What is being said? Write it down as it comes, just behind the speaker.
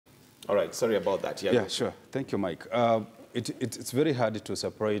All right, sorry about that. Yeah, sure. Thank you, Mike. It's very hard to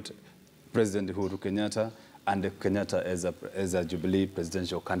separate President Uhuru Kenyatta and Kenyatta as a Jubilee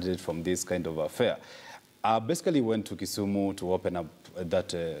presidential candidate from this kind of affair. I basically went to Kisumu to open up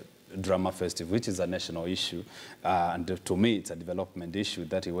that drama festival, which is a national issue, and to me it's a development issue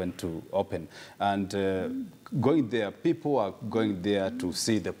that he went to open. And going there, people are going there to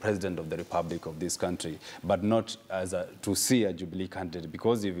see the President of the Republic of this country, but not to see a Jubilee candidate,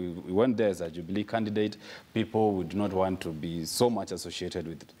 because if we went there as a Jubilee candidate, people would not want to be so much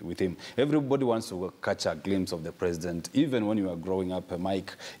associated with him. Everybody wants to catch a glimpse of the President. Even when you were growing up,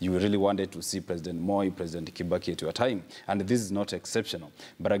 Mike, you really wanted to see President Moi, President Kibaki at your time, and this is not exceptional.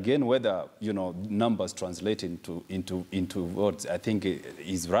 But again, whether numbers translate into votes, I think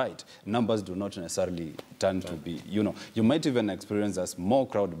is right. Numbers do not necessarily turn to be, you might even experience a small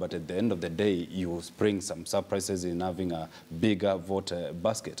crowd, but at the end of the day, you bring some surprises in having a bigger vote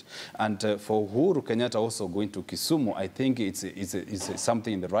basket. And for Uhuru Kenyatta also going to Kisumu, I think it's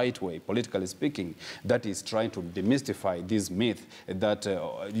something in the right way, politically speaking, that is trying to demystify this myth that,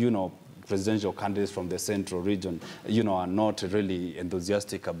 presidential candidates from the central region, are not really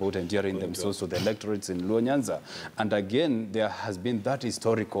enthusiastic about endearing themselves to the electorates in Luo Nyanza. And again, there has been that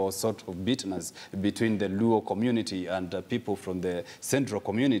historical sort of bitterness between the Luo community and people from the central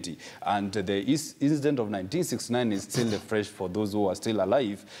community. And the incident of 1969 is still fresh for those who are still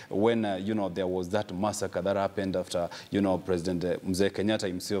alive, when, there was that massacre that happened after, President Mzee Kenyatta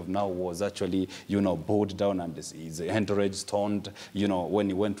himself now was actually, bowed down and his entourage stoned, when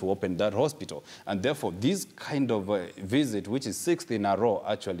he went to open that hospital. And therefore, this kind of visit, which is 6th in a row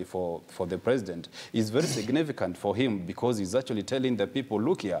actually for the president, is very significant for him, because he's actually telling the people,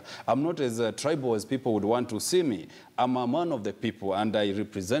 look here, I'm not as tribal as people would want to see me. I'm a man of the people, and I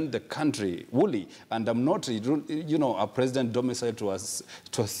represent the country fully, and I'm not, a president domiciled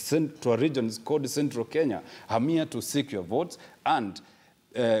to a region called Central Kenya. I'm here to seek your votes and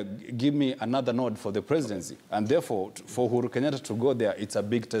give me another nod for the presidency. And therefore, for Uhuru Kenyatta to go there, it's a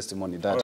big testimony that